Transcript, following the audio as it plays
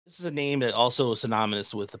this is a name that also is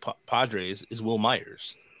synonymous with the Padres is Will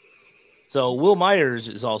Myers. So Will Myers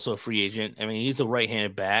is also a free agent. I mean, he's a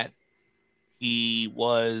right-handed bat. He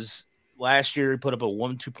was last year, he put up a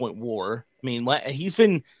 1-2 point WAR. I mean, he's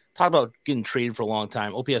been talking about getting traded for a long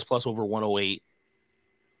time. OPS plus over 108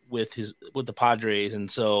 with the Padres,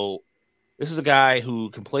 and so this is a guy who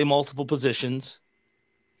can play multiple positions.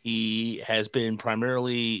 He has been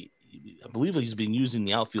primarily, I believe, he's been used in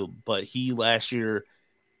the outfield, but he last year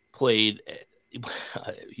played.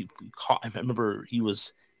 I remember he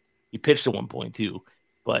pitched at one point too,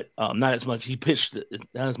 but not as much. He pitched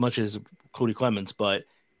not as much as Cody Clemens, but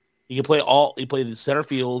he could play all. He played the center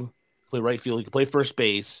field, play right field. He could play first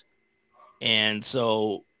base, and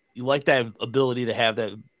so you like that ability to have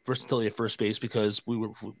that versatility at first base because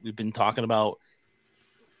we've been talking about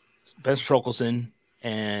Spencer Torkelson,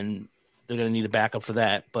 and they're going to need a backup for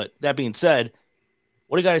that. But that being said,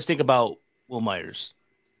 what do you guys think about Will Myers?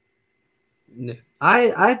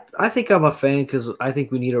 I think I'm a fan because I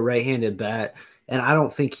think we need a right-handed bat, and I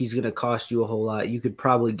don't think he's going to cost you a whole lot. You could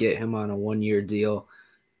probably get him on a 1-year deal,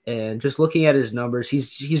 and just looking at his numbers,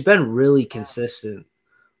 he's been really consistent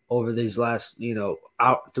over these last,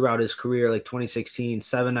 out throughout his career, like 2016,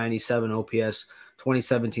 797 OPS,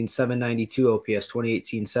 2017, 792 OPS,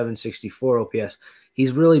 2018, 764 OPS.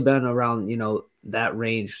 He's really been around, that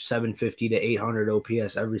range, 750 to 800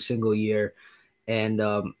 OPS every single year. And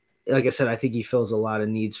like I said, I think he fills a lot of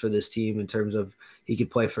needs for this team in terms of he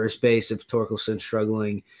could play first base if Torkelson's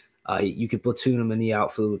struggling. You could platoon him in the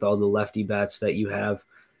outfield with all the lefty bats that you have.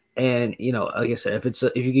 And, like I said,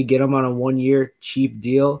 if you could get him on a 1-year cheap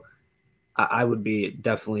deal, I would be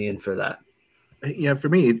definitely in for that. Yeah, for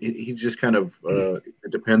me, he's just kind of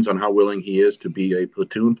it depends on how willing he is to be a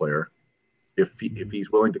platoon player. If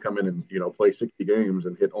he's willing to come in and play 60 games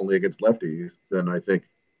and hit only against lefties, then I think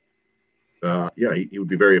he would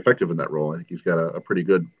be very effective in that role. I think he's got a pretty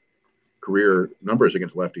good career numbers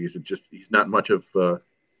against lefties. He's not much of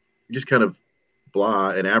he's just kind of blah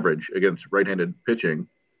and average against right-handed pitching.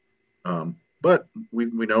 But we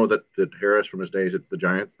know that Harris from his days at the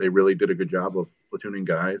Giants, they really did a good job of platooning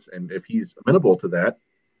guys. And if he's amenable to that,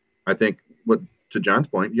 I think to John's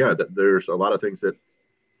point, that there's a lot of things that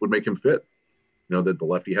would make him fit. That the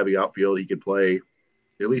lefty heavy outfield, he could play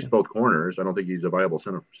at least both corners. I don't think he's a viable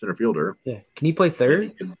center fielder. Yeah. Can he play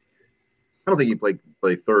third? I don't think he can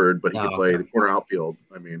play third, but he can play the corner outfield.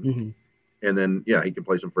 I mean, and then, he can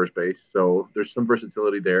play some first base. So there's some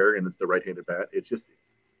versatility there, and it's the right-handed bat. It's just,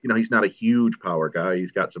 he's not a huge power guy.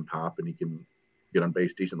 He's got some pop, and he can get on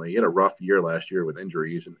base decently. He had a rough year last year with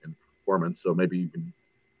injuries and performance, so maybe you can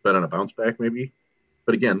bet on a bounce back maybe.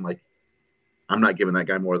 But again, I'm not giving that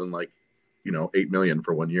guy more than $8 million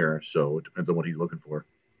for 1 year. So it depends on what he's looking for.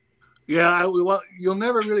 Yeah, well, you'll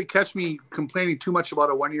never really catch me complaining too much about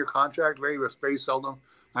a 1-year contract. Very, very seldom.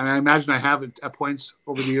 I mean, I imagine I have it at points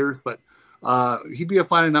over the years, but he'd be a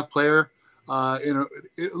fine enough player. As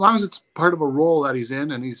long as it's part of a role that he's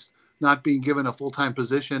in and he's not being given a full-time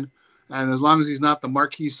position, and as long as he's not the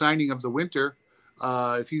marquee signing of the winter,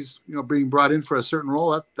 if he's being brought in for a certain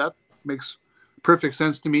role, that makes perfect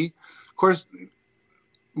sense to me. Of course,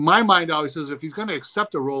 my mind always says if he's going to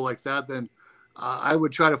accept a role like that, then I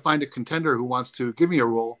would try to find a contender who wants to give me a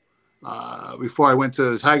role before I went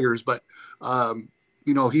to the Tigers. But,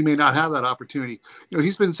 he may not have that opportunity.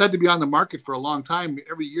 He's been said to be on the market for a long time,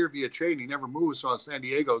 every year via trade, and he never moves from San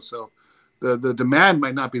Diego. So the demand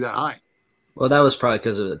might not be that high. Well, that was probably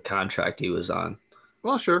because of the contract he was on.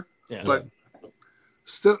 Well, sure. Yeah. But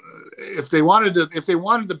still, if they wanted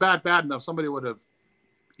the bat bad enough, somebody would have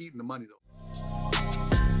eaten the money, though.